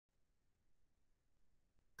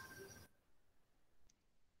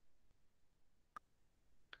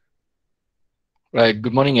Right.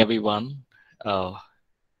 Good morning, everyone. Uh,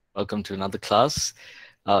 Welcome to another class.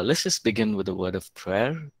 Let's just begin with a word of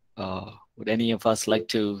prayer. Would any of us like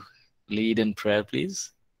to lead in prayer,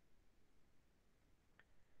 please?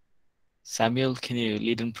 Samuel, can you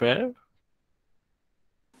lead in prayer?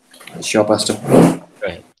 Sure, Pastor.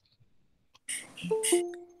 Right.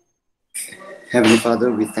 Heavenly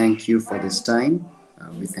Father, we thank you for this time.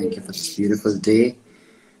 We thank you for this beautiful day.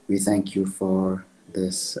 We thank you for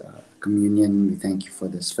this communion. We thank you for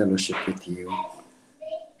this fellowship with you.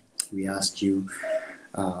 We ask you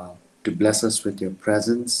uh, to bless us with your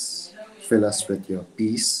presence, fill us with your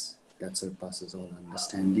peace that surpasses all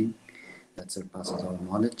understanding, that surpasses all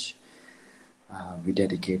knowledge. We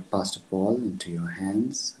dedicate Pastor Paul into your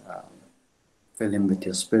hands. Fill him with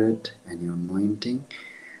your spirit and your anointing.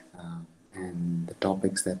 And the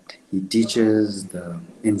topics that he teaches, the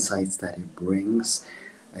insights that he brings,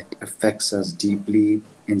 it affects us deeply,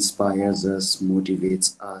 inspires us,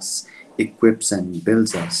 motivates us, equips and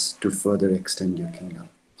builds us to further extend your kingdom.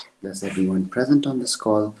 Bless everyone present on this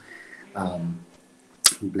call. Um,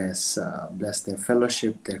 bless their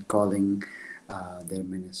fellowship, their calling, their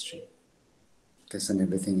ministry. This and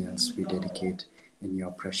everything else we dedicate in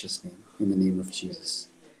your precious name. In the name of Jesus.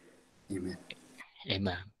 Amen.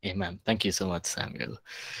 Amen. Amen. Thank you so much, Samuel.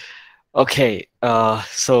 Okay.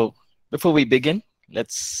 So before we begin,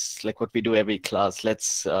 let's, like what we do every class,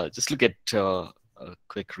 let's just look at a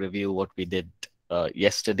quick review what we did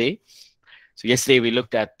yesterday. So yesterday we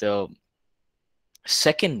looked at the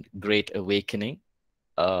Second Great Awakening.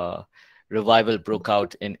 Uh, Revival broke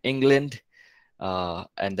out in England,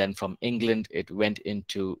 and then from England it went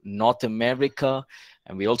into North America,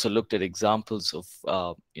 and we also looked at examples of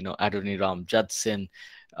Adoniram Judson,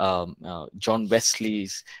 John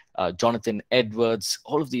Wesley's, Jonathan Edwards,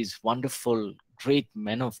 all of these wonderful, great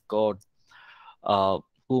men of God, uh,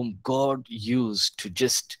 whom God used to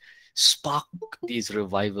just spark these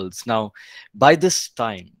revivals. Now, by this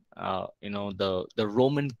time, the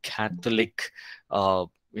Roman Catholic, uh,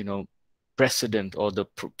 you know, precedent or the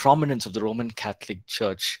prominence of the Roman Catholic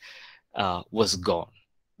Church was gone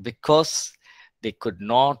because they could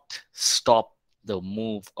not stop the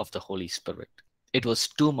move of the Holy Spirit. It was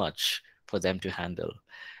too much for them to handle,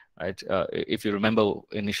 right? If you remember,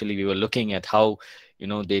 initially we were looking at how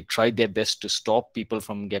they tried their best to stop people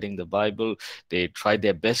from getting the Bible. They tried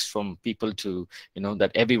their best from people to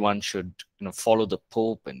that everyone should follow the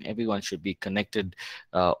Pope and everyone should be connected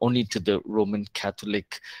only to the Roman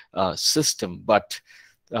Catholic system. But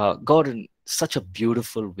God, in such a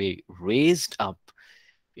beautiful way, raised up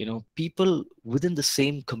people within the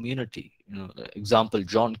same community. Example,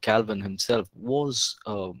 John Calvin himself was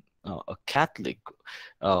a Catholic,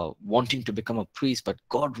 wanting to become a priest, but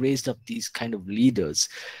God raised up these kind of leaders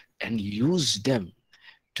and used them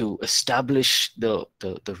to establish the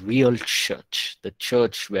real church, the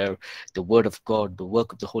church where the word of God, the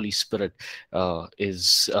work of the Holy Spirit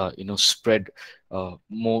is spread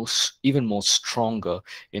even more stronger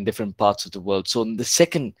in different parts of the world. So in the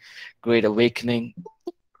Second Great Awakening,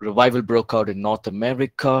 revival broke out in North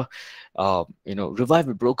America.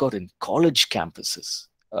 Revival broke out in college campuses.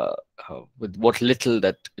 With what little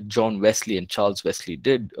that John Wesley and Charles Wesley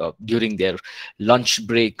did during their lunch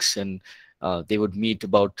breaks, and they would meet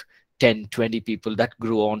about 10, 20 people. That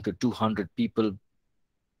grew on to 200 people.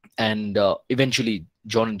 And eventually,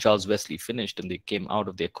 John and Charles Wesley finished and they came out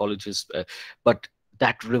of their colleges. But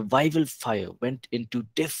that revival fire went into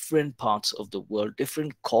different parts of the world,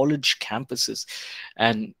 different college campuses.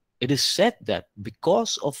 And it is said that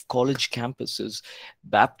because of college campuses,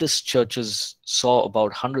 Baptist churches saw about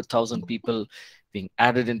 100,000 people being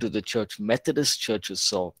added into the church. Methodist churches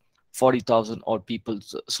saw 40,000 odd people.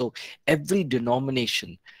 So every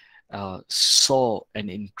denomination saw an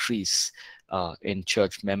increase in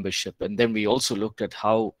church membership. And then we also looked at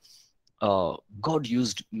how God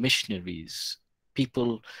used missionaries,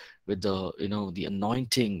 people with the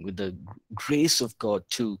anointing, with the grace of God,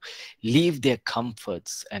 to leave their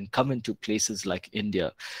comforts and come into places like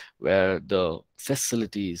India, where the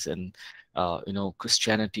facilities and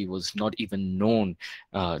Christianity was not even known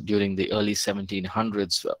during the early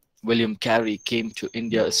 1700s. William Carey came to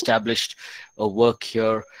India, established a work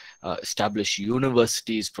here, established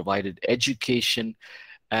universities, provided education,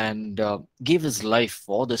 and gave his life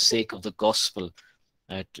for the sake of the gospel.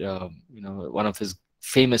 At one of his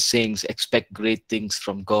famous sayings: "Expect great things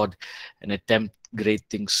from God, and attempt great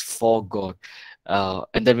things for God."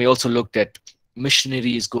 And then we also looked at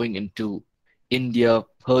missionaries going into India,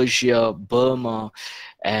 Persia, Burma,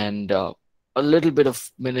 and a little bit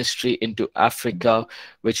of ministry into Africa,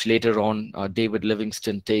 which later on David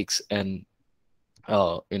Livingstone takes, and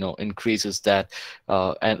increases that,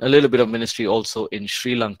 and a little bit of ministry also in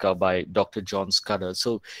Sri Lanka by Dr. John Scudder.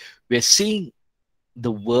 So we're seeing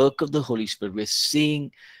the work of the Holy Spirit. We're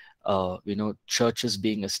seeing, churches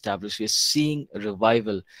being established. We're seeing a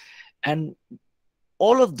revival, and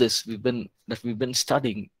all of this we've been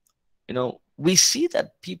studying. We see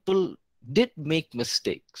that people did make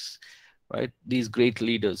mistakes, right? These great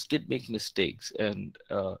leaders did make mistakes, and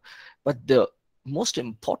but the most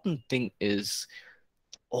important thing is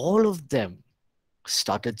all of them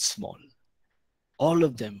started small. All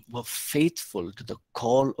of them were faithful to the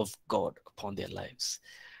call of God upon their lives,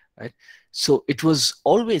 right? So it was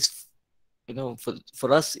always,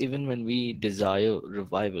 for us, even when we desire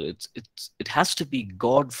revival, it has to be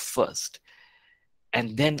God first,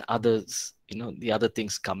 and then others, the other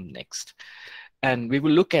things come next. And we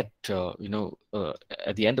will look at,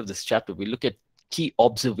 at the end of this chapter, we look at key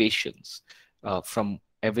observations from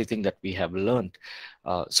everything that we have learned.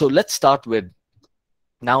 So let's start with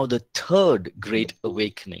now the third great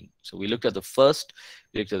awakening. So we looked at the first,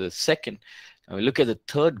 we looked at the second, and we look at the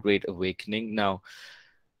third great awakening. Now,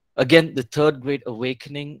 again, the third great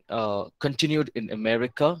awakening continued in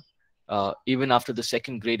America. Even after the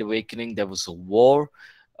second great awakening, there was a war,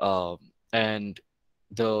 uh, and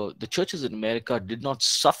the churches in America did not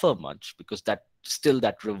suffer much because that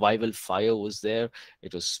revival fire was there.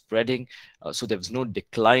 It was spreading, so there was no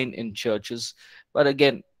decline in churches. But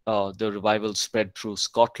again, the revival spread through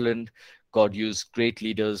Scotland. God used great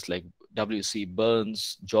leaders like W.C.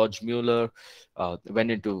 Burns, George Mueller,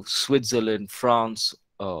 went into Switzerland, France,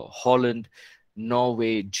 Holland,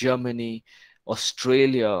 Norway, Germany,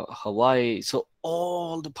 Australia, Hawaii. So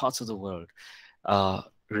all the parts of the world,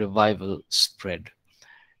 revival spread.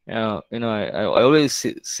 I always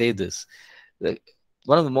say this, that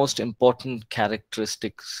one of the most important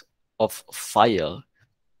characteristics of fire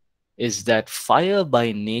is that fire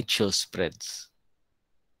by nature spreads,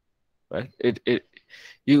 right?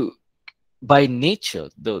 You by nature,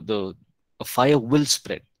 the a fire will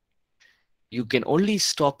spread. You can only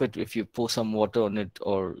stop it if you pour some water on it,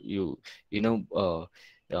 or you know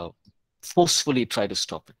uh, forcefully try to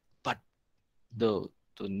stop it. But the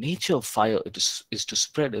the nature of fire, is to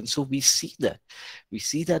spread. And so we see that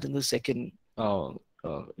in the second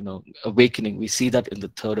awakening. We see that in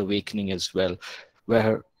the third awakening as well,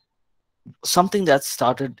 where something that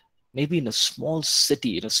started maybe in a small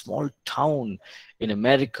city, in a small town in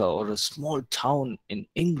America, or a small town in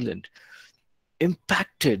England,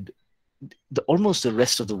 impacted almost the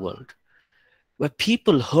rest of the world, where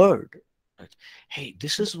people heard that, hey,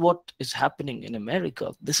 this is what is happening in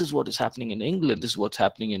America, this is what is happening in England, this is what's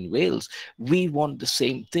happening in Wales. We want the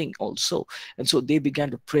same thing also. And so they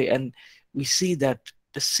began to pray, and we see that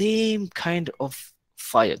the same kind of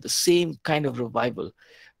fire, the same kind of revival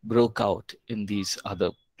broke out in these other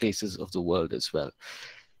places of the world as well.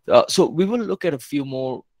 So we will look at a few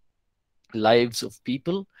more lives of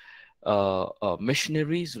people,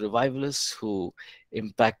 missionaries, revivalists who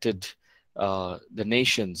impacted the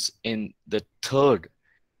nations in the third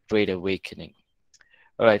Great Awakening.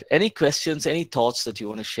 All right. Any questions, any thoughts that you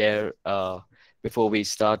want to share before we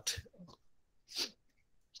start?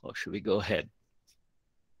 Or should we go ahead?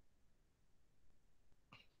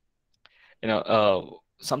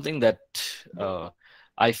 Something that uh,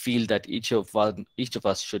 I feel that each of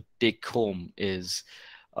us should take home is,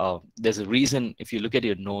 there's a reason. If you look at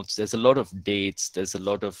your notes, there's a lot of dates, there's a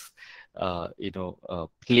lot of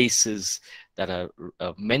places that are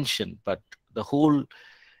mentioned, but the whole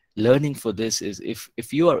learning for this is,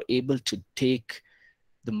 if you are able to take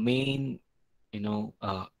the main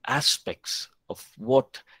aspects of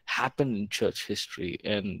what happened in church history,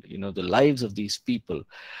 and the lives of these people.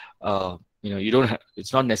 You don't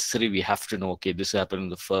it's not necessary we have to know, okay, this happened in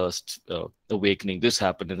the first awakening, this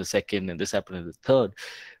happened in the second, and this happened in the third.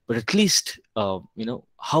 But at least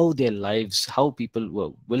how their lives, how people were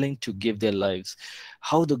willing to give their lives,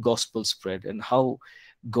 how the gospel spread, and how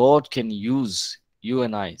God can use you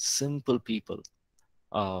and I, simple people,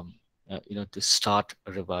 um, to start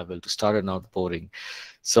a revival, to start an outpouring.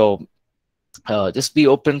 So just be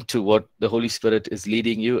open to what the Holy Spirit is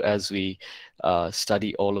leading you as we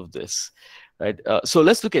study all of this, right? So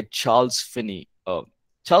let's look at Charles Finney.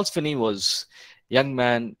 Charles Finney was a young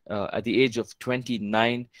man at the age of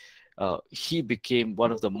 29. He became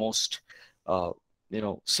one of the most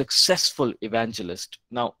successful evangelist.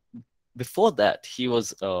 Now, before that, he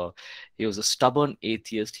was a stubborn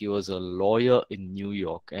atheist. He was a lawyer in New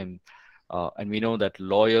York, and we know that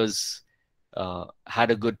lawyers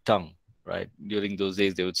had a good tongue, right? During those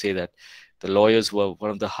days, they would say that the lawyers were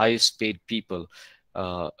one of the highest paid people.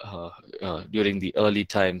 uh, uh, during the early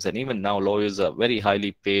times, and even now lawyers are very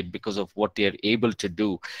highly paid because of what they are able to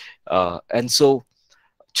do. And so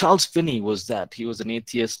Charles Finney was that. He was an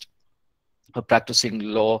atheist, practicing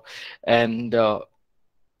law, and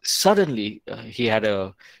suddenly he had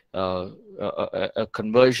a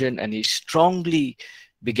conversion, and he strongly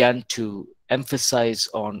began to emphasize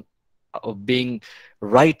on being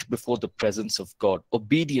right before the presence of God.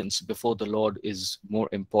 Obedience before the Lord is more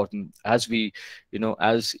important. As we,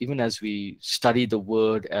 as even as we study the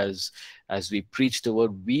word, as we preach the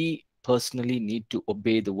word, we personally need to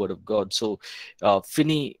obey the word of God. So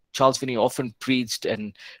Charles Finney often preached,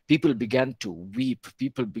 and people began to weep,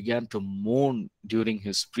 people began to mourn during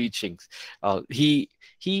his preachings. He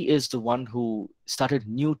is the one who started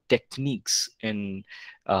new techniques in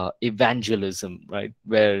evangelism, right?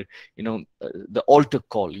 Where the altar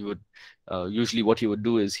call, you would usually, what he would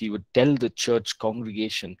do is he would tell the church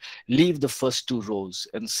congregation, leave the first two rows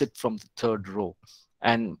and sit from the third row.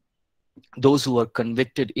 And those who were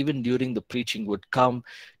convicted even during the preaching would come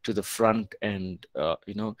to the front, and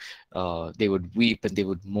they would weep and they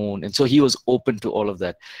would mourn. And so he was open to all of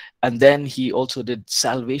that. And then he also did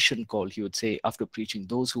salvation call. He would say after preaching,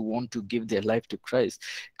 those who want to give their life to Christ,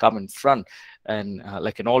 come in front, and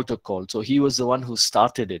like an altar call. So he was the one who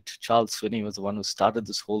started it. Charles Finney was the one who started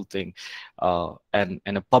this whole thing, and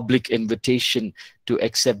a public invitation to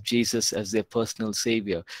accept Jesus as their personal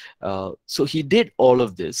savior. So he did all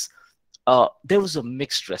of this. There was a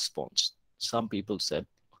mixed response. Some people said,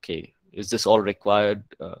 okay, is this all required?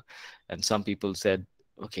 And some people said,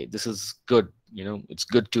 okay, this is good. It's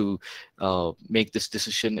good to make this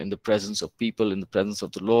decision in the presence of people, in the presence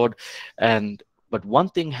of the Lord. But one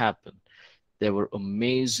thing happened. There were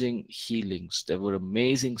amazing healings. There were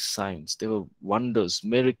amazing signs. There were wonders,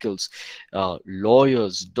 miracles.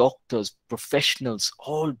 Lawyers, doctors, professionals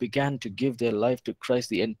all began to give their life to Christ.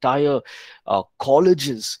 The entire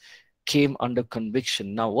colleges came under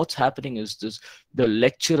conviction. Now, what's happening is this: the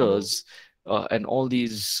lecturers and all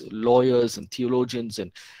these lawyers and theologians,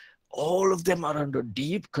 and all of them are under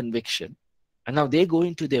deep conviction. And now they go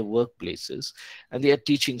into their workplaces and they are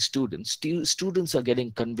teaching students. Students are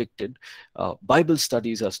getting convicted. Bible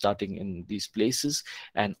studies are starting in these places,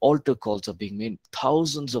 and altar calls are being made.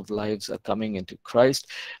 Thousands of lives are coming into Christ,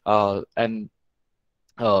 and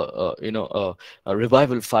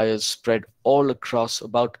revival fires spread all across.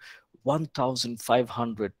 About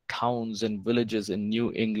 1,500 towns and villages in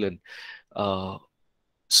New England uh,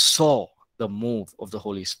 saw the move of the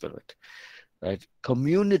Holy Spirit. Right,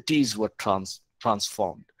 communities were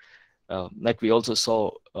transformed. Like we also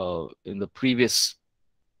saw in the previous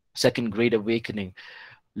Second Great Awakening,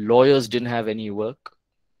 lawyers didn't have any work,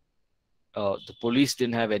 the police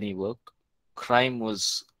didn't have any work, crime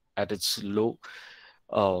was at its low.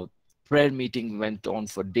 Uh, Prayer meeting went on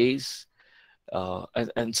for days,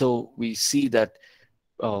 and so we see that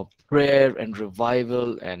prayer and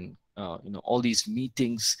revival and all these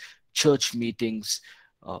meetings, church meetings,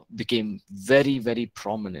 became very, very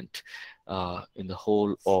prominent in the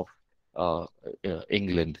whole of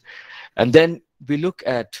England. And then we look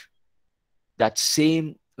at that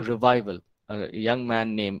same revival. A young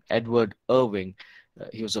man named Edward Irving,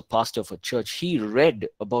 he was a pastor of a church. He read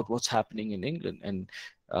about what's happening in England,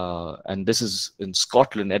 and this is in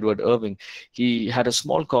Scotland. Edward Irving, he had a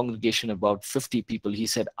small congregation, about 50 people. He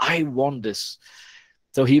said, I want this.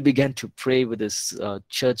 So he began to pray with his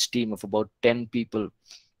church team of about 10 people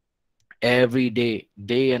every day,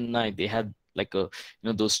 day and night. They had like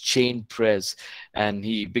those chain prayers, and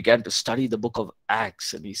he began to study the book of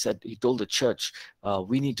Acts. And he told the church,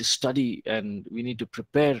 we need to study and we need to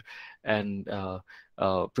prepare, and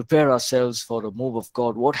prepare ourselves for the move of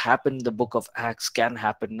God. What happened in the book of Acts can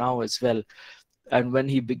happen now as well. And when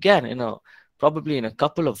he began, probably in a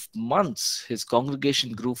couple of months, his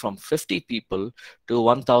congregation grew from 50 people to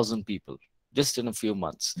 1,000 people, just in a few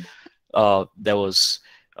months. There was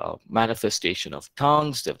manifestation of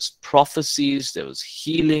tongues, there was prophecies, there was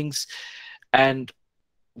healings. And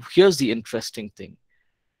here's the interesting thing: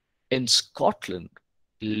 in Scotland,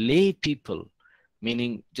 lay people,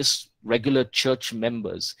 meaning just regular church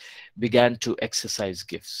members, began to exercise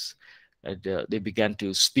gifts. And they began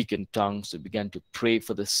to speak in tongues, they began to pray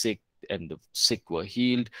for the sick, and the sick were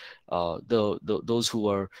healed. Those who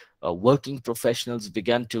were working professionals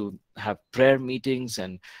began to have prayer meetings,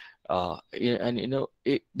 and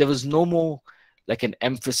there was no more like an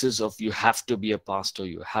emphasis of you have to be a pastor,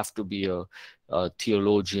 you have to be a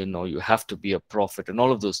theologian, or you have to be a prophet, and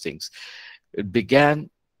all of those things. It began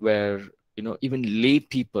where even lay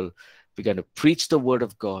people began to preach the word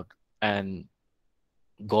of God, and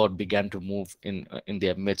God began to move in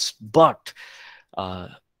their midst. But uh,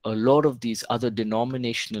 a lot of these other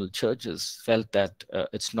denominational churches felt that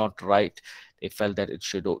it's not right. They felt that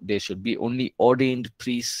there should be only ordained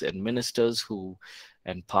priests and ministers who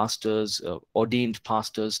and pastors, ordained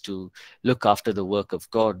pastors to look after the work of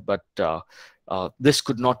God. But this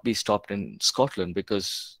could not be stopped in Scotland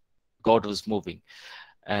because God was moving,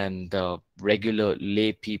 and regular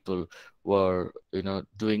lay people were,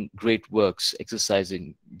 doing great works,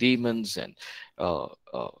 exorcising demons, and uh,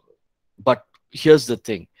 uh, but here's the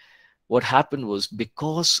thing: what happened was,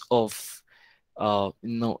 because of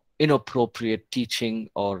inappropriate teaching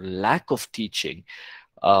or lack of teaching,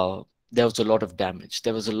 uh, there was a lot of damage.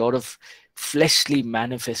 There was a lot of fleshly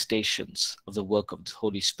manifestations of the work of the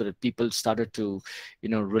Holy Spirit. People started to,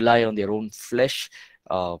 rely on their own flesh,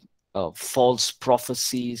 uh, false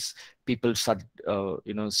prophecies. People started,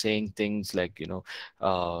 saying things like,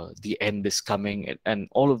 the end is coming, and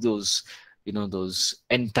all of those, those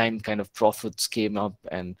end time kind of prophets came up,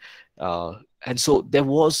 and so there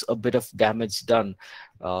was a bit of damage done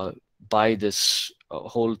by this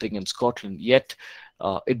whole thing in Scotland. Yet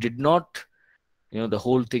it did not, the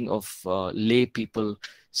whole thing of lay people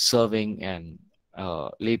serving and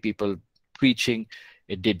lay people preaching,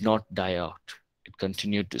 it did not die out. It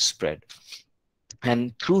continued to spread.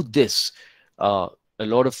 And through this, uh, a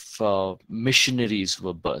lot of missionaries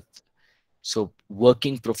were birthed. So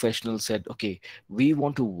working professionals said, okay, we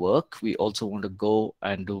want to work, we also want to go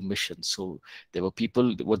and do missions. So there were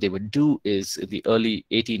people, what they would do is, in the early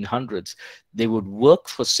 1800s, they would work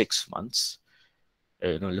for 6 months,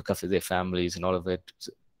 look after their families and all of it,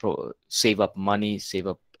 save up money, save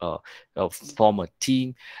up, form a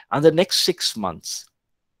team, and the next 6 months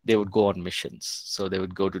they would go on missions. So they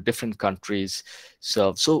would go to different countries,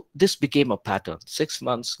 serve. So this became a pattern: 6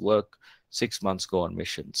 months work, 6 months go on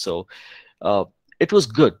mission. So uh, it was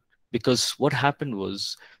good, because what happened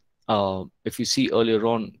was, if you see earlier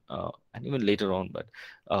on, and even later on, but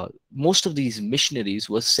most of these missionaries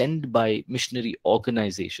were sent by missionary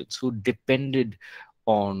organizations who depended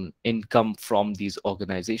on income from these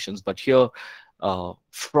organizations. But here,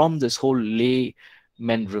 from this whole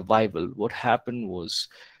layman revival, what happened was,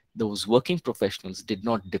 those working professionals did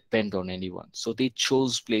not depend on anyone. So they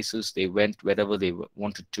chose places, they went wherever they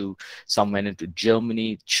wanted to. Some went into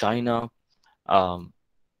Germany, China, um,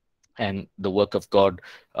 and the work of God.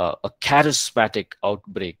 A charismatic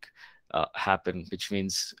outbreak happened, which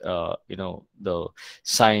means, the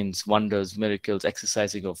signs, wonders, miracles,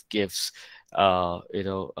 exercising of gifts,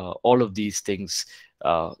 all of these things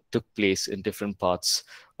took place in different parts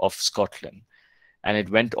of Scotland. And it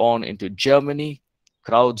went on into Germany.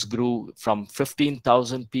 Crowds grew from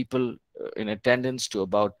 15,000 people in attendance to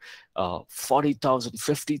about 40,000,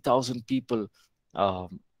 50,000 people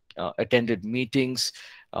attended meetings.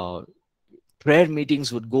 Uh, Prayer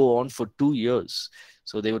meetings would go on for 2 years.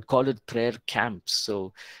 So they would call it prayer camps.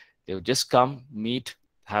 So they would just come, meet,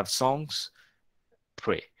 have songs,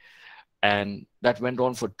 pray. And that went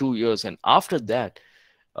on for 2 years. And after that,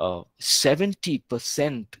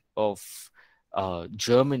 70% of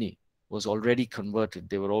Germany was already converted.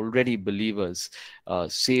 They were already believers,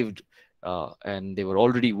 saved, and they were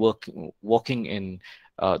already walking in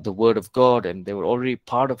the Word of God, and they were already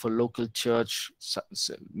part of a local church.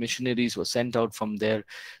 Missionaries were sent out from there.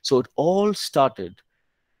 So it all started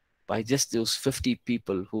by just those 50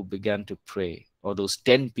 people who began to pray, or those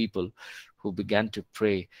 10 people who began to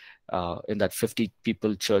pray in that 50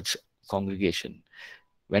 people church congregation.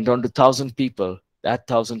 Went on to 1,000 people. That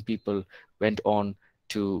 1,000 people went on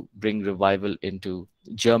to bring revival into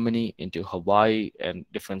Germany, into Hawaii, and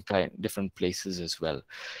different places as well.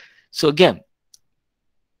 So again,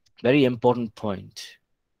 very important point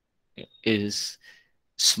is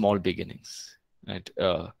small beginnings, right?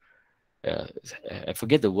 Uh, I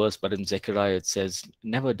forget the verse, but in Zechariah it says,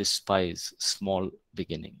 "Never despise small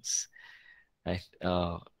beginnings." Right?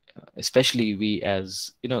 Especially we,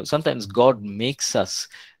 as sometimes God makes us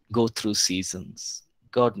go through seasons.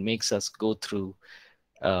 God makes us go through,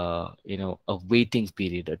 a waiting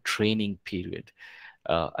period, a training period.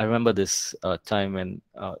 I remember this time when,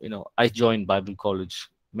 I joined Bible College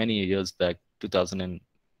many years back,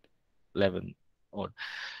 2011, or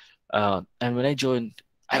and when I joined,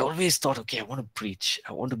 I always thought, okay, I want to preach,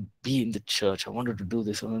 I want to be in the church, I wanted to do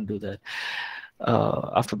this, I want to do that.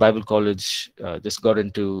 After Bible college, just got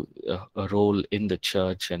into a role in the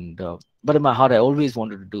church, and but in my heart, I always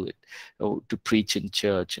wanted to do it, to preach in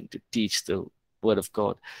church and to teach the Word of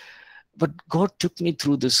God. But God took me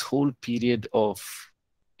through this whole period of,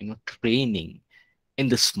 training in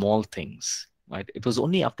the small things. Right? It was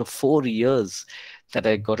only after 4 years that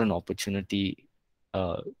I got an opportunity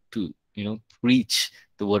to, preach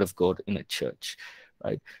the word of God in a church,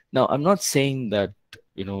 right? Now, I'm not saying that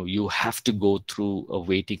you have to go through a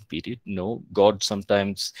waiting period. No, God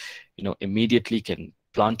sometimes immediately can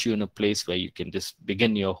plant you in a place where you can just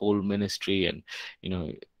begin your whole ministry, and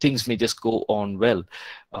things may just go on well.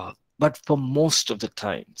 But for most of the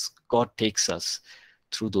times, God takes us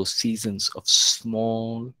through those seasons of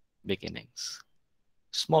beginnings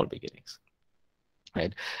small beginnings,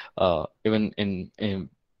 right? Even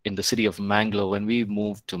in the city of Mangalore, when we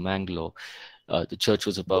moved to Mangalore, the church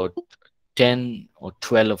was about 10 or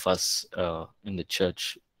 12 of us in the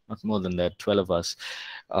church, not more than that, 12 of us.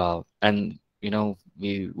 And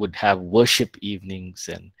we would have worship evenings,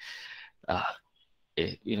 and uh,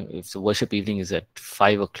 if the worship evening is at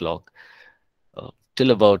 5 o'clock,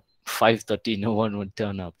 till about 5:30, no one would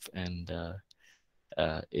turn up. And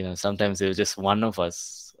sometimes there was just one of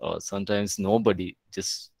us, or sometimes nobody,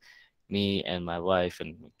 just me and my wife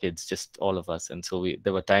and my kids, just all of us. And so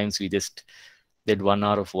there were times we just did 1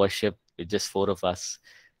 hour of worship with just four of us,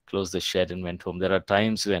 closed the shed and went home. There are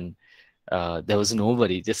times when there was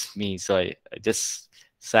nobody, just me. So I just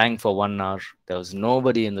sang for 1 hour. There was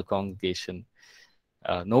nobody in the congregation.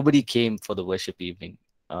 Nobody came for the worship evening.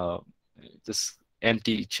 Uh, just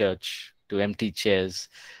empty church to empty chairs,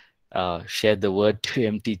 shared the word to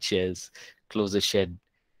empty chairs, closed the shed,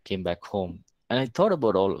 came back home. And I thought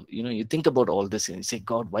about you think about all this and you say,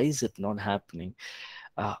 God, why is it not happening?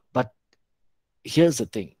 But here's the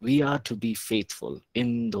thing, we are to be faithful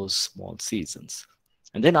in those small seasons.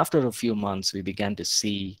 And then after a few months, we began to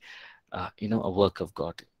see a work of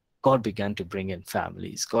God. God began to bring in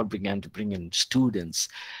families. God began to bring in students,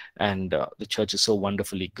 and the church is so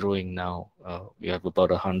wonderfully growing now. We have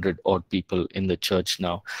about 100 odd people in the church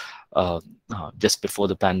now. Just before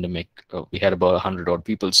the pandemic, we had about 100 odd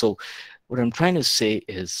people. So, what I'm trying to say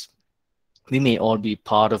is, we may all be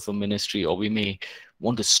part of a ministry, or we may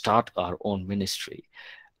want to start our own ministry.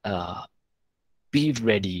 Uh, be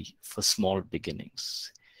ready for small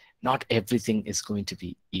beginnings. Not everything is going to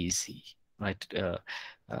be easy, right?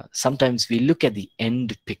 Sometimes we look at the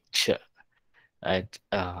end picture, right?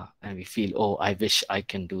 And we feel, oh, I wish I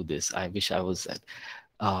can do this. I wish I was that.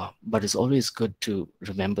 But it's always good to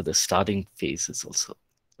remember the starting phases also,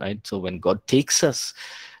 right? So when God takes us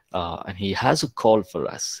and He has a call for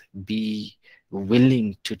us, be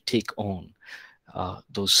willing to take on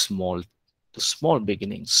those small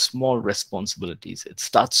beginnings, small responsibilities. It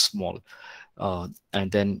starts small,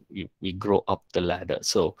 and then we grow up the ladder.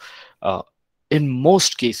 So, in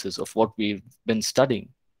most cases of what we've been studying,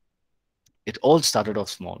 it all started off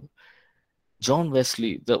small. John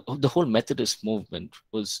Wesley, the whole Methodist movement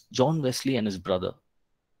was John Wesley and his brother,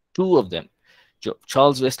 two of them.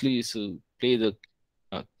 Charles Wesley used to play the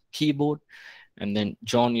uh, keyboard, and then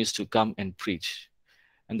John used to come and preach.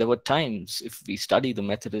 And there were times, if we study the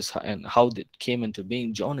Methodists and how it came into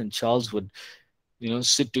being, John and Charles would,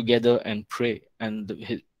 sit together and pray. And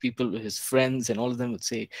his friends, and all of them would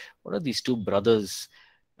say, "What are these two brothers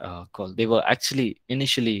called?" They were actually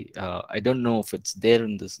initially, I don't know if it's there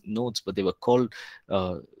in the notes, but they were called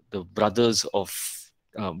the brothers of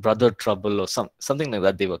Brother Trouble, or something like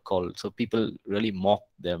that. They were called. So people really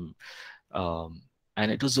mocked them,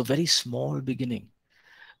 and it was a very small beginning.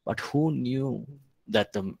 But who knew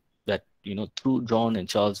that through John and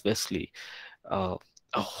Charles Wesley, uh,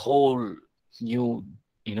 a whole new,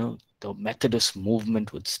 the Methodist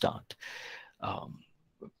movement would start, um,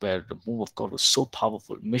 where the move of God was so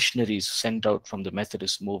powerful. Missionaries sent out from the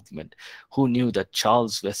Methodist movement. Who knew that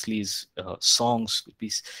Charles Wesley's songs would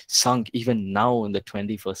be sung even now in the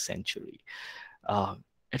 21st century? Uh,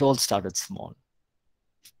 it all started small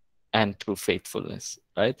and through faithfulness,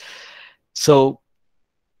 right? So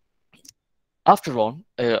after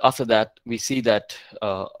that, we see that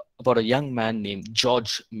about a young man named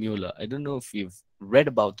George Mueller. I don't know if you've read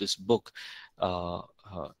about this book. Uh,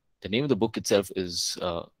 uh, the name of the book itself is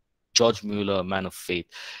George Mueller, A Man of Faith.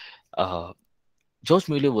 Uh, George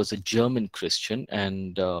Mueller was a German Christian,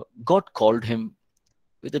 and God called him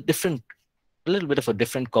with a little bit of a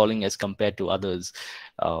different calling as compared to others.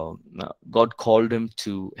 God called him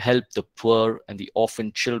to help the poor and the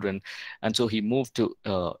orphan children. And so he moved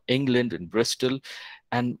to England and Bristol.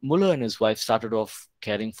 And Muller and his wife started off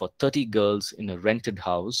caring for 30 girls in a rented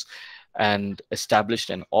house and established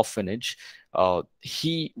an orphanage.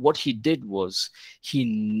 What he did was, he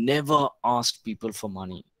never asked people for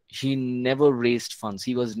money. He never raised funds.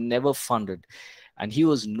 He was never funded. And he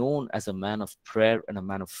was known as a man of prayer and a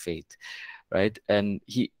man of faith, right? And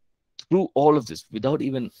he, through all of this, without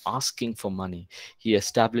even asking for money, he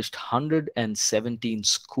established 117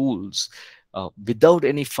 schools without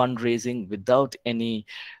any fundraising, without any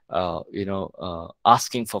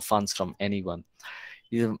asking for funds from anyone.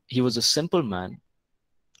 He was a simple man,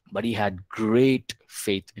 but he had great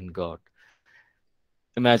faith in God.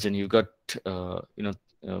 Imagine you've got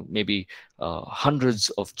maybe hundreds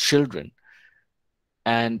of children,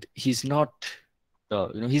 and he's not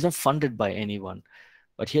funded by anyone.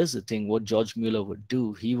 But here's the thing: what George Mueller would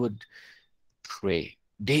do, he would pray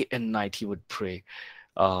day and night. He would pray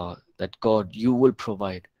that God, you will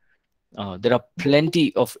provide. There are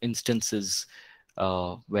plenty of instances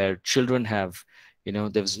where children have,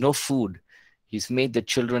 there was no food. He's made the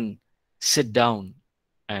children sit down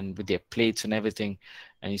and with their plates and everything.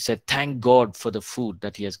 And he said, thank God for the food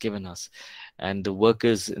that he has given us. And the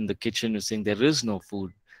workers in the kitchen are saying, there is no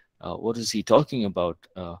food. What is he talking about?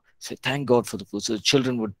 Say, thank God for the food. So the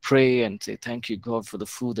children would pray and say, thank you, God, for the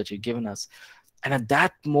food that you've given us. And at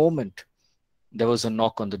that moment, there was a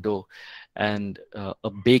knock on the door, and a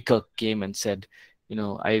baker came and said,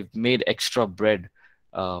 I've made extra bread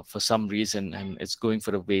for some reason, and it's going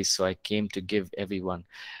for a waste, so I came to give everyone.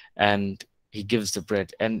 And he gives the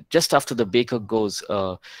bread, and just after the baker goes,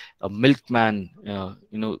 a milkman,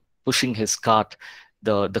 pushing his cart,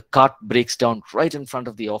 the cart breaks down right in front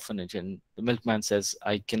of the orphanage, and the milkman says,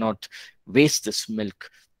 I cannot waste this milk,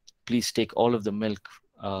 please take all of the milk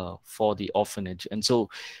for the orphanage. And so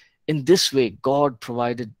in this way, God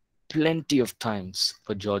provided plenty of times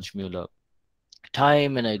for George Mueller.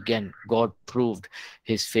 Time and again, God proved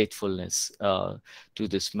his faithfulness to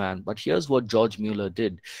this man. But here's what George Mueller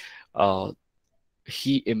did. Uh,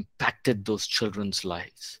 he impacted those children's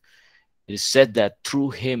lives. It is said that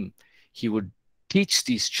through him, he would teach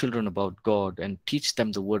these children about God and teach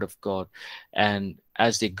them the word of God. And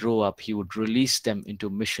as they grow up, he would release them into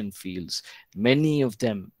mission fields. Many of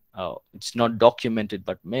them, it's not documented,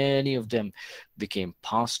 but many of them became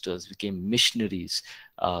pastors, became missionaries,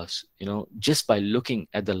 just by looking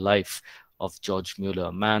at the life of George Mueller,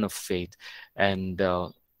 a man of faith. And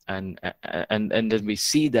and then we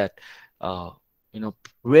see that you know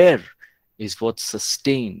prayer is what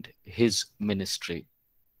sustained his ministry.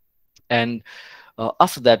 And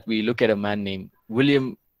after that, we look at a man named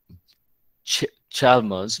William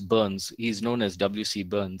Chalmers Burns. He's known as W.C.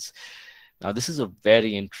 Burns. Now, this is a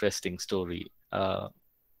very interesting story. I'll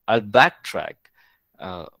backtrack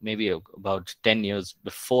maybe about 10 years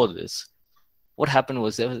before this. What happened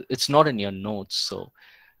was, it's not in your notes. So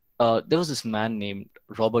there was this man named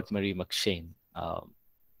Robert Murray McShane, a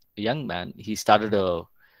young man. He started a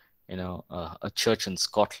church in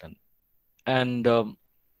Scotland. And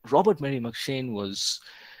Robert Murray McShane was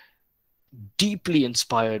deeply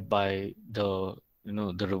inspired by the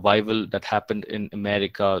revival that happened in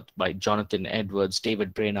America by Jonathan Edwards,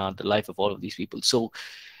 David Brainerd, the life of all of these people. So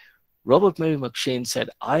Robert Murray McShane said,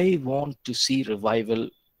 I want to see revival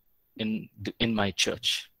in my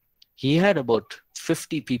church. He had about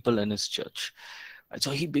 50 people in his church. And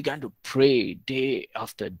so he began to pray day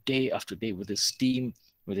after day after day with his team,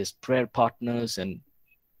 with his prayer partners and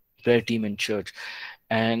prayer team in church.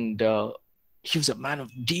 And he was a man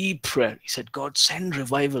of deep prayer. He said, God, send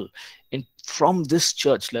revival from this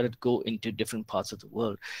church. Let it go into different parts of the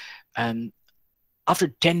world. And after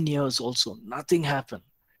 10 years also, nothing happened,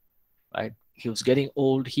 right? He was getting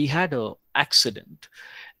old. He had an accident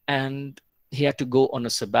and he had to go on a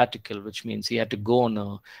sabbatical, which means he had to go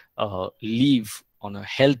on a leave, on a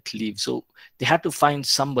health leave. So they had to find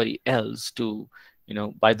somebody else to,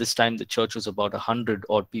 by this time the church was about 100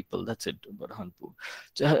 odd people. That's it, about 100.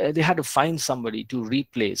 So they had to find somebody to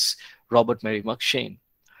replace Robert Murray McShane.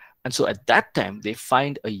 And so at that time, they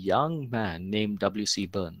find a young man named W.C.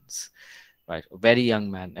 Burns, right? A very young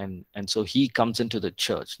man. And so he comes into the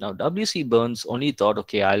church. Now, W.C. Burns only thought,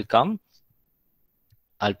 okay, I'll come,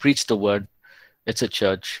 I'll preach the word. It's a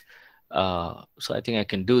church. So I think I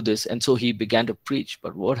can do this. And so he began to preach.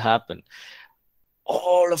 But what happened?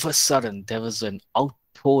 All of a sudden, there was an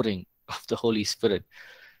outpouring of the Holy Spirit.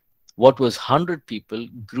 What was 100 people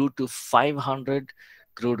grew to 500,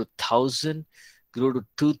 grew to 1,000, grew to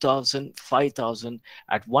 2,000, 5,000.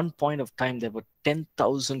 At one point of time, there were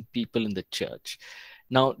 10,000 people in the church.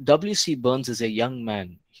 Now, W.C. Burns is a young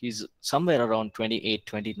man. He's somewhere around 28,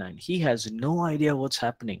 29. He has no idea what's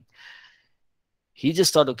happening. He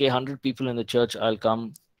just thought, okay, 100 people in the church, I'll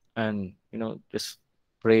come and, just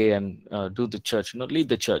pray and do the church, lead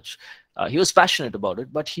the church. He was passionate about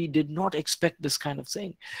it, but he did not expect this kind of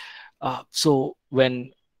thing. So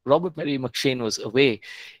when Robert Murray McShane was away,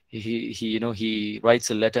 he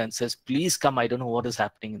writes a letter and says, please come. I don't know what is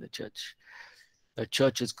happening in the church. The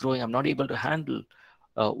church is growing. I'm not able to handle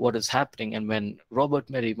what is happening. And when Robert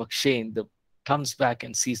Murray McShane comes back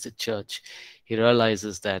and sees the church, he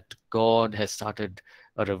realizes that God has started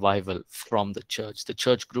a revival from the church. The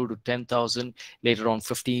church grew to 10,000, later on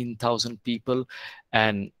 15,000 people,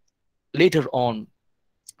 and later on,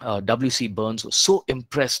 W.C. Burns was so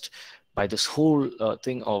impressed by this whole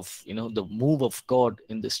thing of, the move of God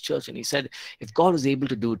in this church, and he said, if God is able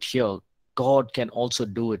to do it here, God can also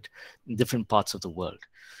do it in different parts of the world.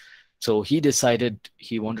 So he decided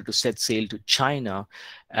he wanted to set sail to China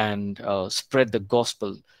and spread the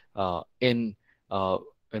gospel uh, in uh,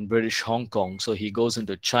 in British Hong Kong. So he goes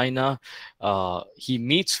into China. He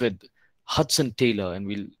meets with Hudson Taylor, and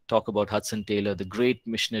we'll talk about Hudson Taylor, the great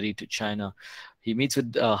missionary to China. He meets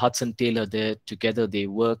with Hudson Taylor there. Together, they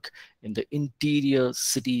work in the interior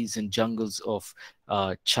cities and jungles of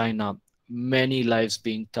China. Many lives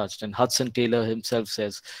being touched. And Hudson Taylor himself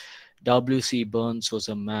says, W.C. Burns was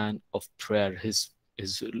a man of prayer. His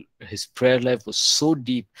prayer life was so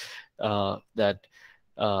deep that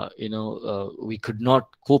we could not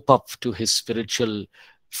cope up to his spiritual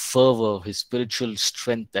fervor, his spiritual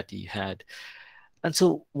strength that he had. And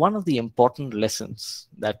so, one of the important lessons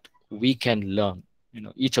that we can learn,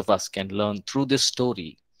 each of us can learn through this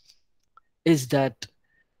story, is that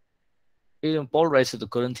Paul writes to the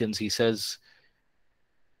Corinthians. He says,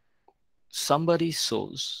 somebody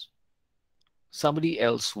sows, somebody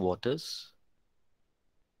else waters,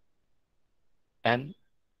 and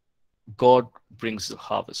God brings the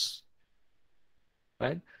harvest,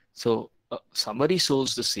 right? So somebody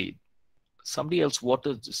sows the seed, somebody else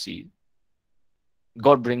waters the seed,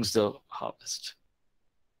 God brings the harvest,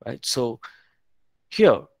 right? So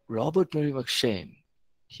here, Robert Murray McShane,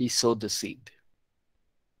 he sowed the seed.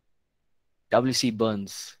 W.C.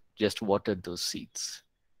 Burns just watered those seeds,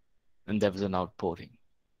 and there was an outpouring.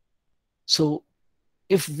 So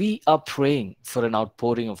if we are praying for an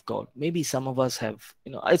outpouring of God, maybe some of us have,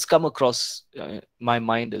 it's come across my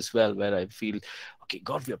mind as well, where I feel, okay,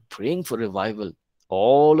 God, we are praying for revival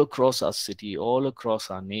all across our city, all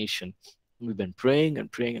across our nation. We've been praying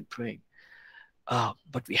and praying and praying,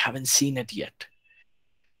 but we haven't seen it yet.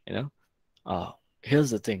 You know, here's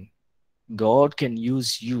the thing: God can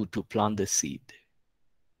use you to plant the seed,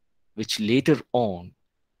 which later on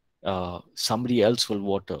somebody else will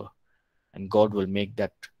water, and God will make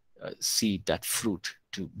that seed, that fruit,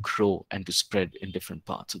 to grow and to spread in different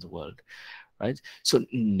parts of the world, right? So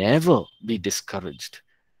never be discouraged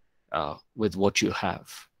with what you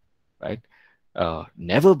have, right?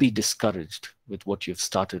 Never be discouraged with what you've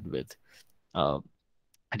started with. Uh,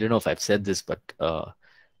 I don't know if I've said this, but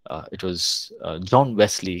it was John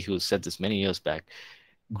Wesley who said this many years back.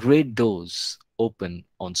 Great doors open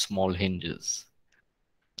on small hinges,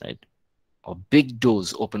 right? Or big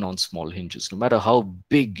doors open on small hinges. No matter how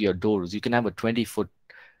big your door is, you can have a 20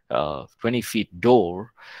 feet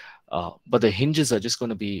door, but the hinges are just going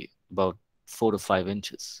to be about 4 to 5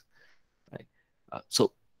 inches, right?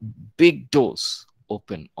 So big doors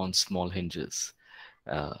open on small hinges.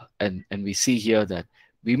 And we see here that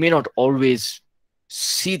we may not always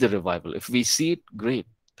see the revival. If we see it, great.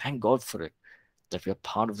 Thank God for it, that we are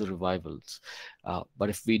part of the revivals. But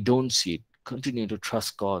if we don't see it, continue to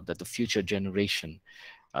trust God that the future generation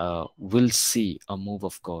will see a move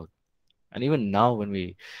of God. And even now, when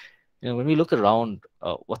we look around,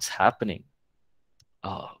 what's happening,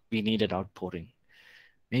 we need an outpouring.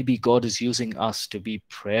 Maybe God is using us to be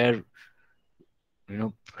prayer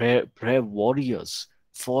warriors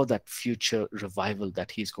for that future revival that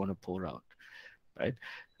He's going to pour out, right?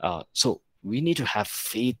 So we need to have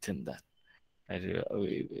faith in that. Right?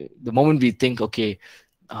 The moment we think, okay,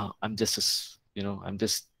 I'm just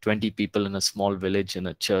 20 people in a small village in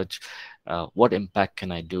a church. What impact can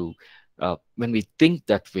I do? When we think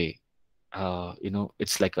that way,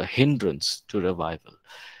 it's like a hindrance to revival.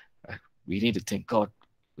 Right? We need to think, God,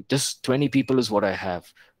 just 20 people is what I have.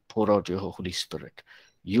 Pour out your Holy Spirit.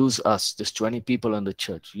 Use us, just 20 people in the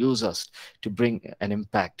church. Use us to bring an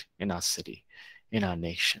impact in our city, in our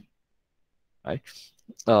nation. Right?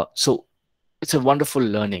 So it's a wonderful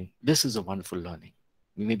learning. This is a wonderful learning.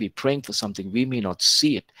 We may be praying for something, we may not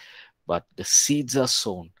see it, but the seeds are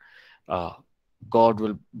sown. Uh, God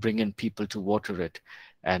will bring in people to water it,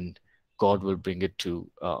 and God will bring it to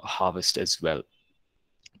harvest as well.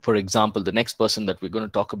 For example, the next person that we're going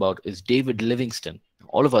to talk about is David Livingstone.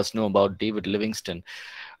 All of us know about David Livingstone.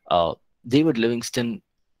 Uh, David Livingstone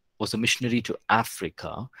was a missionary to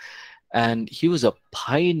Africa, and he was a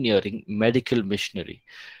pioneering medical missionary,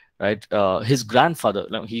 right? His grandfather,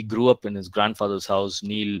 he grew up in his grandfather's house,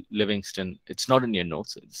 Neil Livingston. It's not in your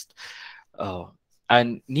notes. Uh,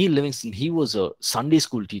 and Neil Livingston, he was a Sunday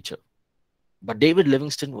school teacher. But David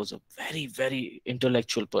Livingstone was a very, very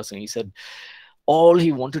intellectual person. He said all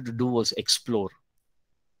he wanted to do was explore.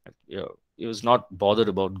 he was not bothered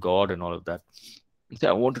about God and all of that. He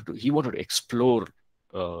wanted to explore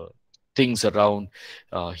uh, things around.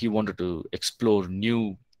 He wanted to explore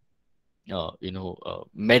new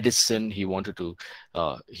medicine. He wanted to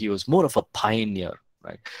he was more of a pioneer,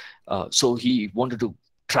 right? So he wanted to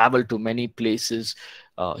travel to many places.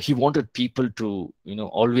 He wanted people to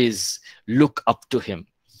always look up to him.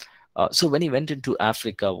 So when he went into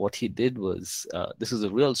Africa, what he did was, this is a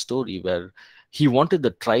real story, where he wanted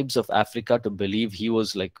the tribes of Africa to believe he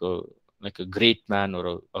was like a great man,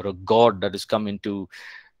 or a god that has come into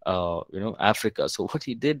Africa. So what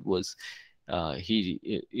he did was,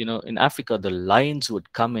 in Africa, the lions would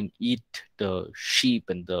come and eat the sheep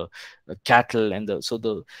and the cattle, and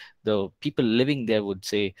the people living there would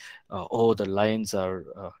say, oh, the lions are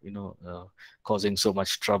causing so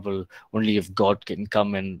much trouble. Only if God can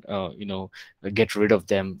come and get rid of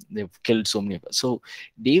them. They've killed so many of us. So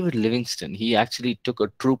David Livingston, he actually took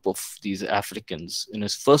a troop of these Africans in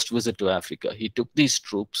his first visit to Africa. He took these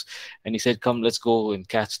troops and he said, come, let's go and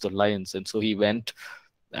catch the lions. And so he went,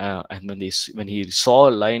 and when he saw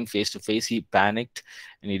a lion face to face, he panicked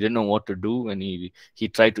and he didn't know what to do. And he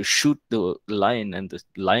tried to shoot the lion, and the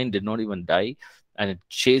lion did not even die, and it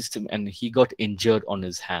chased him, and he got injured on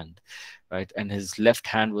his hand, right? And his left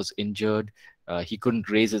hand was injured. He couldn't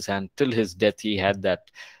raise his hand till his death. He had that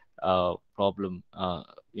problem,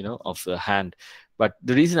 of the hand. But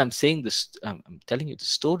the reason I'm saying this, I'm telling you the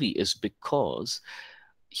story, is because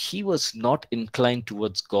he was not inclined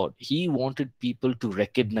towards God. He wanted people to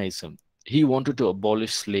recognize him. He wanted to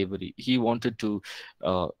abolish slavery. He wanted to,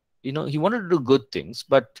 he wanted to do good things,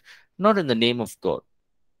 but not in the name of God.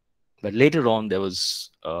 But later on, there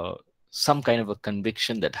was some kind of a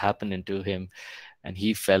conviction that happened into him, and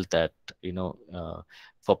he felt that,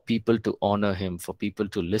 for people to honor him, for people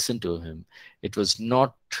to listen to him, it was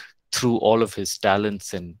not through all of his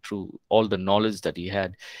talents and through all the knowledge that he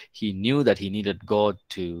had. He knew that he needed God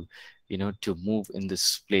to move in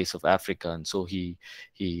this place of Africa. And so he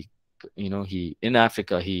he in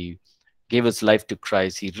Africa, he gave his life to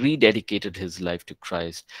Christ. He rededicated his life to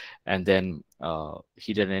Christ. And then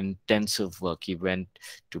he did an intensive work. He went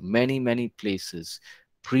to many, many places,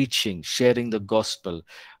 preaching, sharing the gospel.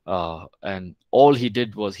 And all he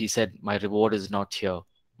did was, he said, my reward is not here.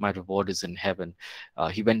 My reward is in heaven.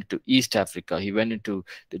 He went to East Africa. He went into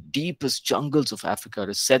the deepest jungles of Africa. It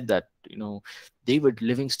is said that, David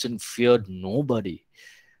Livingston feared nobody,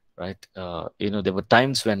 right? There were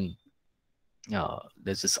times when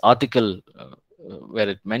there's this article where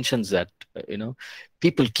it mentions that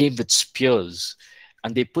people came with spears,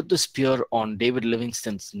 and they put the spear on David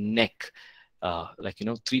Livingston's neck, like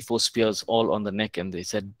 3 4 spears all on the neck, and they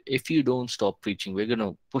said, if you don't stop preaching, we're going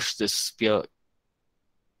to push this spear.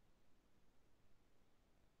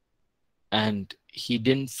 And he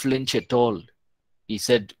didn't flinch at all. He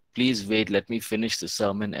said, please wait, let me finish the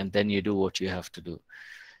sermon, and then you do what you have to do.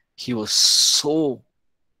 He was so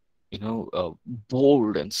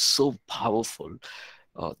bold and so powerful.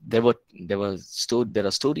 There are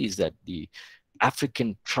stories that the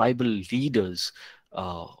African tribal leaders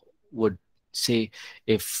would say,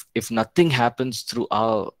 if nothing happens through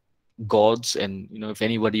our gods, and if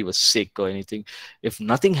anybody was sick or anything, if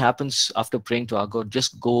nothing happens after praying to our God,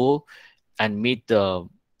 just go and meet the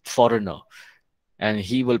foreigner, and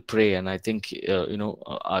he will pray, and I think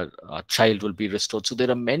our child will be restored. So there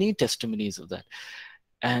are many testimonies of that.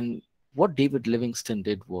 And what David Livingston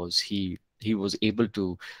did was, he was able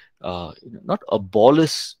to not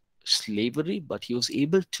abolish slavery, but he was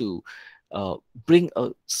able to bring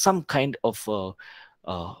some kind of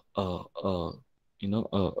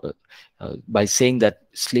by saying that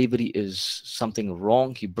slavery is something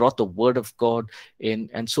wrong. He brought the word of God in.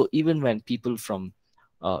 And so even when people from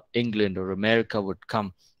England or America would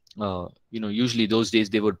come, usually those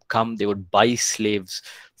days they would come, they would buy slaves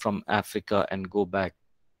from Africa and go back.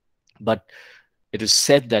 But it is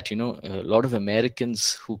said that a lot of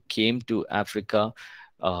Americans who came to Africa,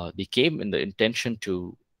 they came in the intention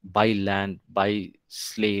to buy land, buy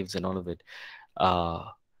slaves, and all of it. Uh,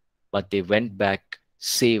 but they went back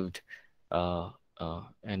saved, and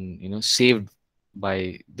saved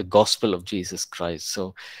by the gospel of Jesus Christ.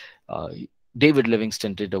 So uh, David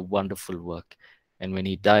Livingston did a wonderful work, and when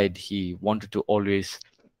he died, he wanted to always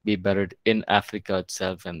be buried in Africa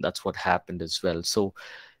itself, and that's what happened as well. So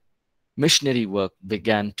missionary work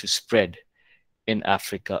began to spread in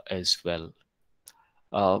Africa as well.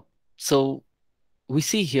 Uh, so we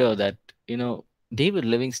see here that David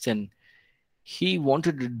Livingston, he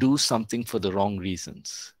wanted to do something for the wrong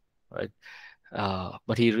reasons, right?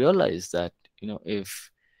 But he realized that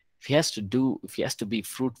if he has to be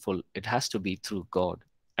fruitful, it has to be through God.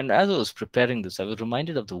 And as I was preparing this, I was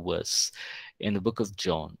reminded of the verse in the book of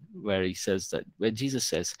John where he says that, where Jesus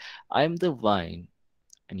says, I am the vine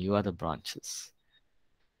and you are the branches.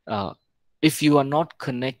 Uh, if you are not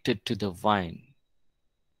connected to the vine,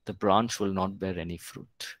 the branch will not bear any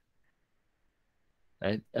fruit,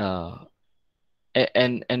 right?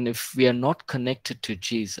 And if we are not connected to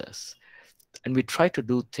Jesus and we try to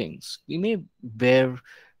do things, we may bear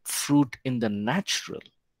fruit in the natural,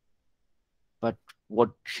 but what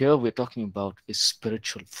here we're talking about is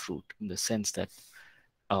spiritual fruit in the sense that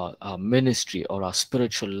our ministry or our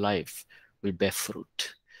spiritual life will bear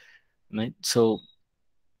fruit, right? So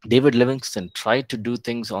David Livingston tried to do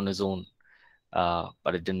things on his own,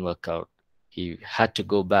 but it didn't work out. He had to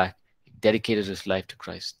go back, he dedicated his life to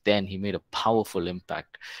Christ. Then he made a powerful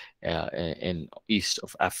impact in east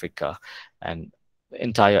of Africa and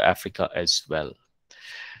entire Africa as well.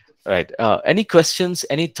 Right. Any questions?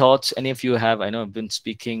 Any thoughts? Any of you have? I know I've been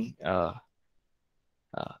speaking.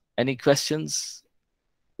 Any questions?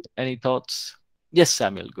 Any thoughts? Yes,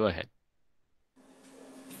 Samuel, go ahead.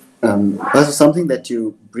 Also, something that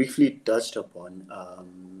you briefly touched upon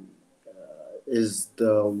is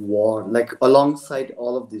the war. Like alongside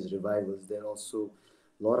all of these revivals, there are also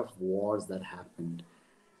a lot of wars that happened.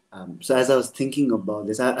 So as I was thinking about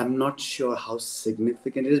this, I'm not sure how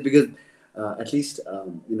significant it is because at least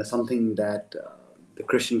something that the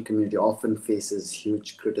Christian community often faces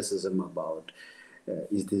huge criticism about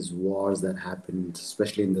is these wars that happened,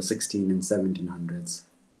 especially in the 16 and 1700s.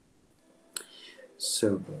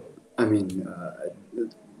 So, I mean,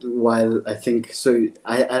 while I think so,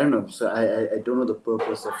 I don't know. So I don't know the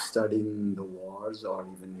purpose of studying the wars or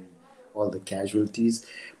even all the casualties,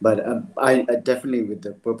 but I definitely with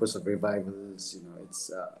the purpose of revivals,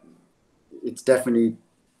 it's definitely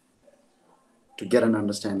to get an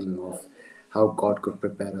understanding of how God could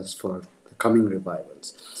prepare us for the coming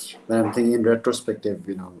revivals. But I'm thinking in retrospective,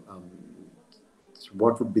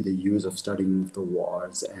 what would be the use of studying the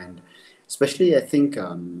wars, and especially I think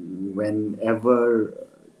whenever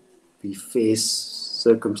we face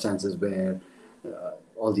circumstances where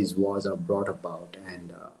all these wars are brought about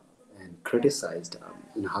and criticized,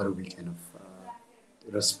 how do we kind of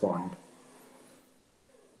respond?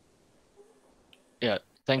 Yeah,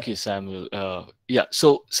 thank you, Samuel. Yeah,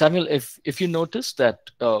 so Samuel, if you notice that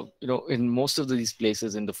in most of these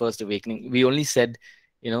places in the First Awakening, we only said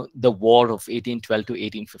the war of 1812 to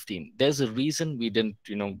 1815. There's a reason we didn't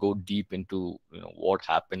go deep into what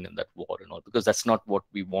happened in that war and all, because that's not what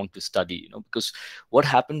we want to study. Because what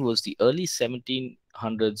happened was the early 1700s,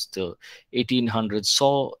 the 1800s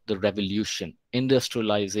saw the revolution,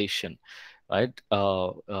 industrialization, right?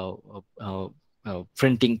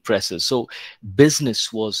 Printing presses. So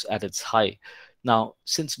business was at its high. Now,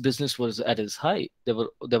 since business was at its high, there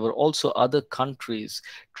were also other countries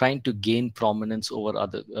trying to gain prominence over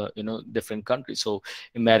other different countries. So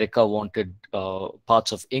America wanted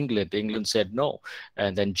parts of England. England said no,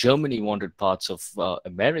 and then Germany wanted parts of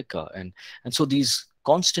America, and so these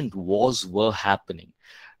constant wars were happening,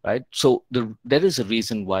 right? So there is a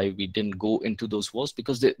reason why we didn't go into those wars,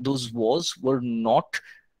 because those wars were not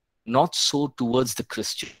so towards the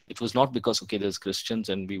Christian. It was not because, okay, there's Christians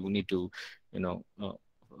and we need to, you know,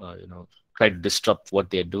 uh, try to disrupt what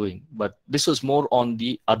they're doing. But this was more on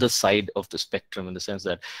the other side of the spectrum, in the sense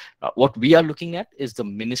that what we are looking at is the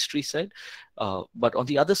ministry side. But on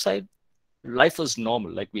the other side, life was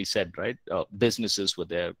normal, like we said, right? Businesses were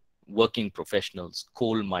there, working professionals,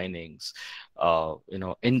 coal minings,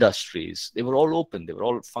 industries. They were all open. They were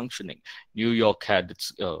all functioning. New York had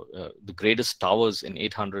its the greatest towers in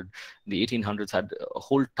 800. The 1800s had a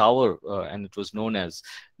whole tower, and it was known as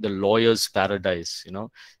the lawyer's paradise.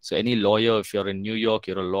 So any lawyer, if you're in New York,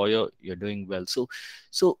 you're a lawyer, you're doing well. So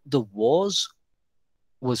the wars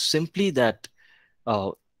was simply that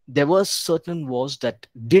uh, there were certain wars that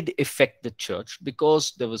did affect the church,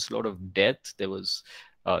 because there was a lot of death. There was,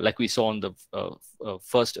 like we saw in the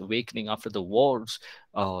first awakening after the wars,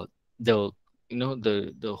 the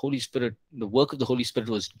the Holy Spirit, the work of the Holy Spirit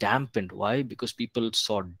was dampened. Why? Because people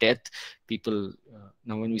saw death. People,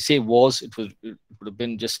 now when we say wars, it would have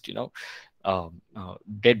been just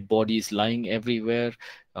dead bodies lying everywhere,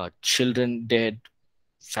 children dead,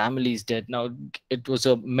 families dead. Now it was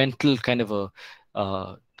a mental kind of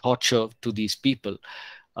a torture to these people.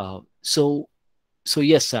 So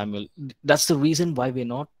yes, Samuel, that's the reason why we're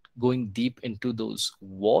not going deep into those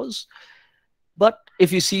wars. But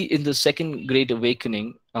if you see in the second great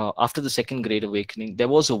awakening, after the second great awakening, there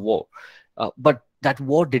was a war, but that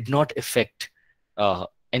war did not affect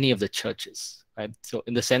any of the churches, right? So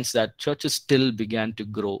in the sense that churches still began to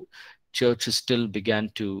grow, churches still began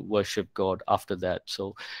to worship God after that.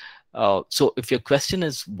 So if your question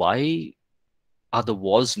is why are the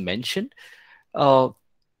wars mentioned, uh,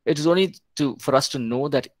 it is only to for us to know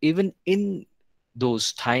that even in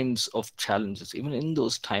those times of challenges, even in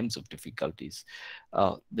those times of difficulties,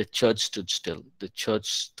 the church stood still, the church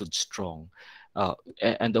stood strong,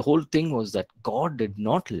 and the whole thing was that God did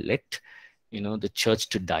not let the church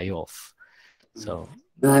to die off. So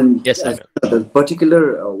And yes, I Samuel. think the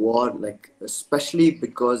particular war, like especially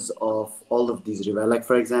because of all of these rival, like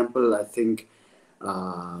for example, I think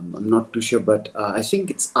I'm not too sure, but I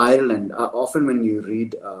think it's Ireland. Often when you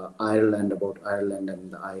read Ireland, about Ireland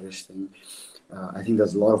and the Irish thing, I think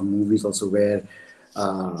there's a lot of movies also where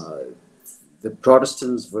uh, the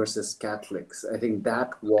Protestants versus Catholics. I think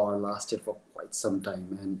that war lasted for quite some time,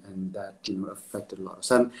 and that affected a lot.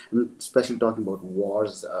 So I'm especially talking about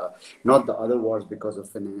wars, not the other wars because of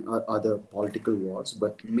other political wars,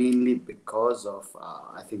 but mainly because of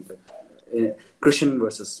I think that Christian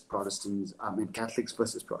versus Protestants. I mean Catholics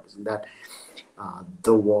versus Protestants. That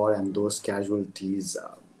the war and those casualties.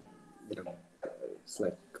 You know, it's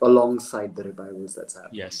like alongside the revivals that's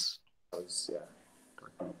happening. Yes. Yeah,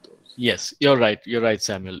 talking about those. Yes, you're right. You're right,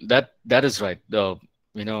 Samuel. That is right.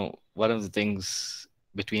 One of the things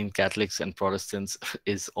between Catholics and Protestants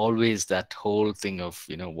is always that whole thing of,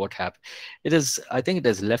 what happened. I think it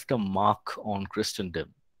has left a mark on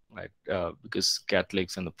Christendom, right? Because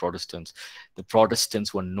Catholics and the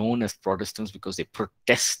Protestants were known as Protestants because they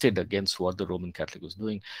protested against what the Roman Catholic was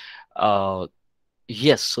doing. Uh,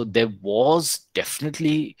 yes, so there was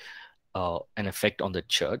definitely an effect on the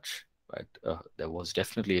church, right? There was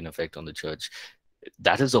definitely an effect on the church.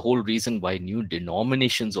 That is the whole reason why new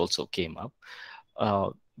denominations also came up. Uh,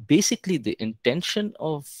 Basically, the intention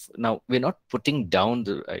of now we're not putting down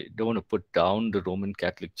the. I don't want to put down the Roman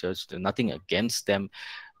Catholic Church. There's nothing against them,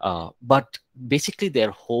 but basically their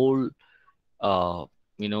whole, uh,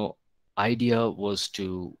 you know, idea was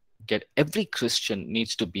to get every Christian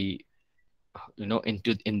needs to be,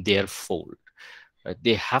 in their fold, right?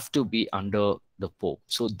 They have to be under the Pope.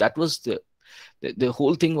 So that was the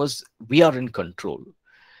whole thing was we are in control.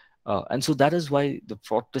 And so that is why the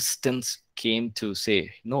Protestants came to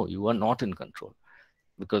say, no, you are not in control,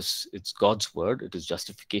 because it's God's word, it is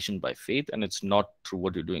justification by faith, and it's not through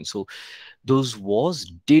what you're doing. So those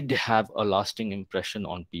wars did have a lasting impression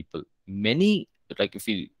on people. Many, like if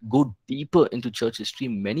we go deeper into church history,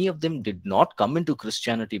 many of them did not come into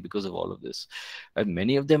Christianity because of all of this. And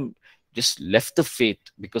many of them just left the faith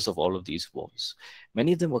because of all of these wars.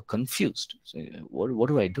 Many of them were confused. So, what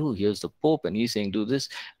do I do? Here's the Pope, and he's saying do this,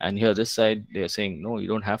 and here this side they're saying no, you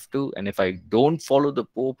don't have to. And if I don't follow the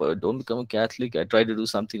Pope or don't become a Catholic, I try to do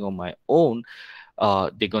something on my own,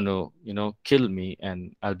 they're going to kill me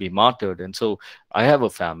and I'll be martyred. And so I have a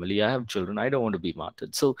family, I have children, I don't want to be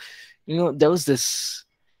martyred. So there was this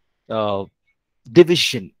uh,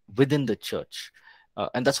 division within the church,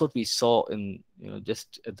 and that's what we saw in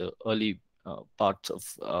just at the early parts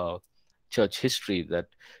of church history, that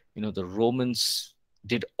the Romans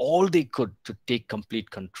did all they could to take complete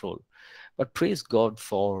control. But praise God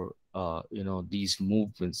for these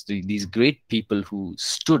movements, these great people who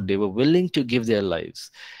stood. They were willing to give their lives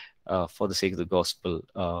for the sake of the gospel.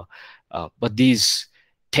 But these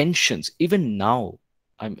tensions, even now,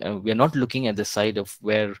 we're not looking at the side of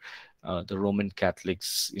where the Roman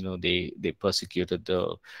Catholics, they persecuted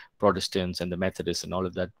the Protestants and the Methodists and all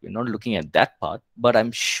of that. We're not looking at that part, but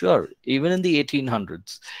I'm sure even in the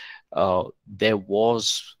 1800s, there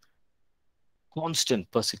was constant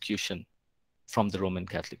persecution from the Roman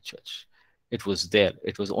Catholic Church. It was there.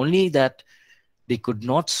 It was only that they could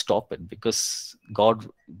not stop it because God,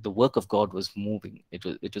 the work of God was moving.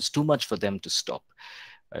 It was too much for them to stop.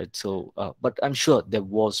 Right. So, but I'm sure there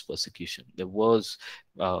was persecution. There was,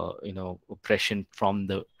 oppression from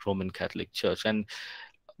the Roman Catholic Church, and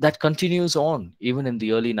that continues on even in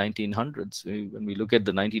the early 1900s. When we look at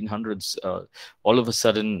the 1900s, all of a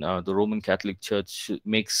sudden the Roman Catholic Church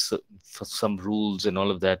makes some rules and all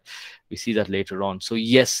of that. We see that later on. So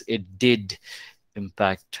yes, it did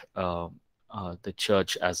impact the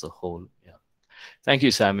church as a whole. Yeah. Thank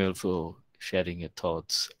you, Samuel, for sharing your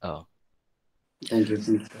thoughts. Thank you.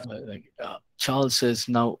 Thank you. Charles says,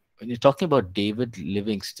 now, when you're talking about David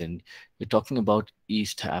Livingston, you're talking about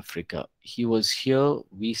East Africa. He was here.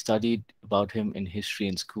 We studied about him in history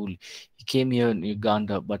in school. He came here in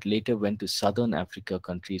Uganda, but later went to Southern Africa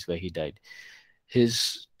countries where he died.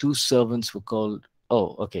 His two servants were called.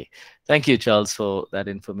 Oh, okay. Thank you, Charles, for that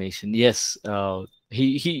information. Yes,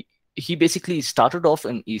 he basically started off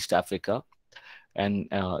in East Africa, and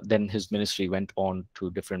then his ministry went on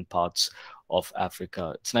to different parts of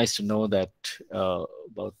Africa. It's nice to know that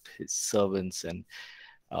about his servants. And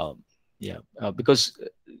um, yeah, because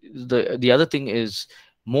the other thing is,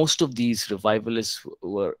 most of these revivalists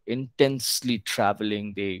were intensely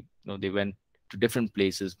traveling. They went to different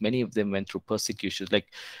places. Many of them went through persecutions. Like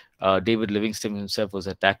David Livingstone himself was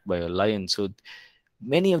attacked by a lion. So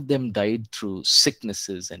many of them died through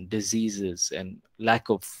sicknesses and diseases and lack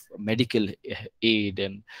of medical aid.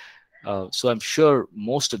 And so I'm sure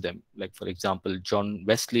most of them, like for example, John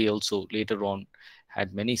Wesley also later on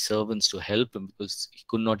had many servants to help him because he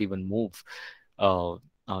could not even move. Uh,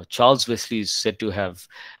 Charles Wesley is said to have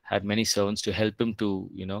had many servants to help him to,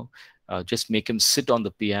 just make him sit on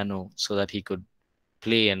the piano so that he could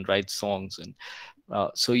play and write songs. And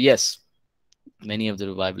so, yes, many of the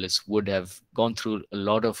revivalists would have gone through a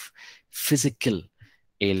lot of physical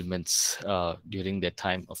ailments during their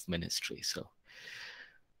time of ministry. So,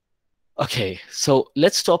 okay, so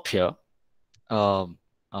let's stop here.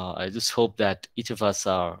 I just hope that each of us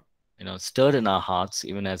are, stirred in our hearts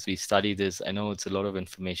even as we study this. I know it's a lot of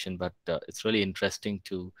information, but it's really interesting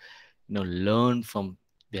to, learn from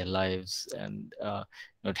their lives, and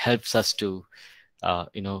it helps us to,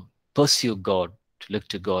 pursue God, to look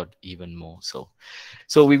to God even more.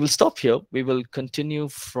 So we will stop here. We will continue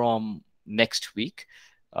from next week.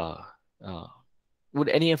 Uh, uh, would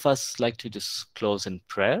any of us like to just close in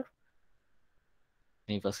prayer?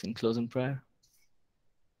 Any of us can close in prayer?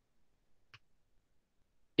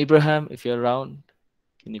 Abraham, if you're around,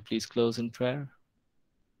 can you please close in prayer?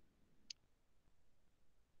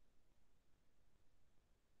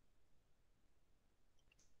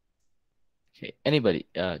 Okay, anybody,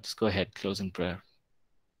 just go ahead, close in prayer.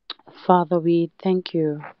 Father, we thank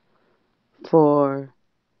you for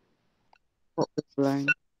what we've learned.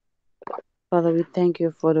 Father, we thank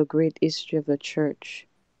you for the great history of the church,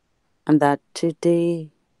 and that today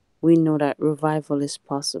we know that revival is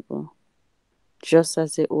possible, just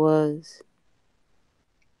as it was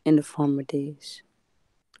in the former days.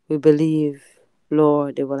 We believe,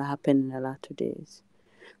 Lord, it will happen in the latter days.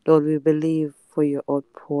 Lord, we believe for your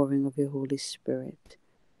outpouring of your Holy Spirit,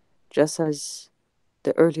 just as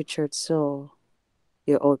the early church saw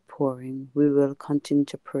your outpouring. We will continue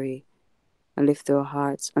to pray and lift our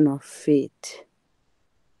hearts and our faith.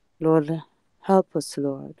 Lord, help us,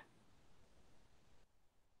 Lord.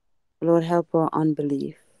 Lord, help our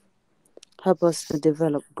unbelief. Help us to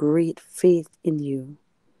develop great faith in you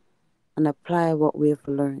and apply what we have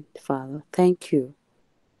learned, Father. Thank you.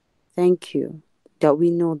 Thank you that we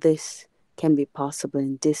know this can be possible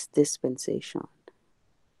in this dispensation.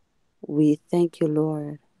 We thank you,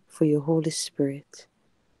 Lord, for your Holy Spirit,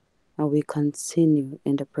 and we continue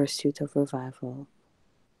in the pursuit of revival.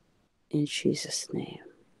 In Jesus' name,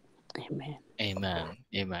 amen. Amen.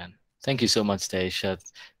 Amen. Thank you so much, Taisha.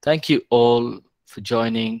 Thank you all for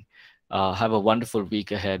joining. Have a wonderful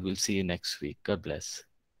week ahead. We'll see you next week. God bless.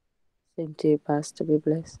 Same to you, Pastor. Be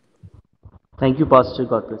blessed. Thank you, Pastor.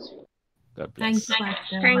 God bless you. God Thank you, bless.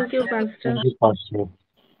 Pastor. Thank you, Pastor. Thank you, Pastor.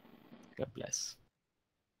 God bless.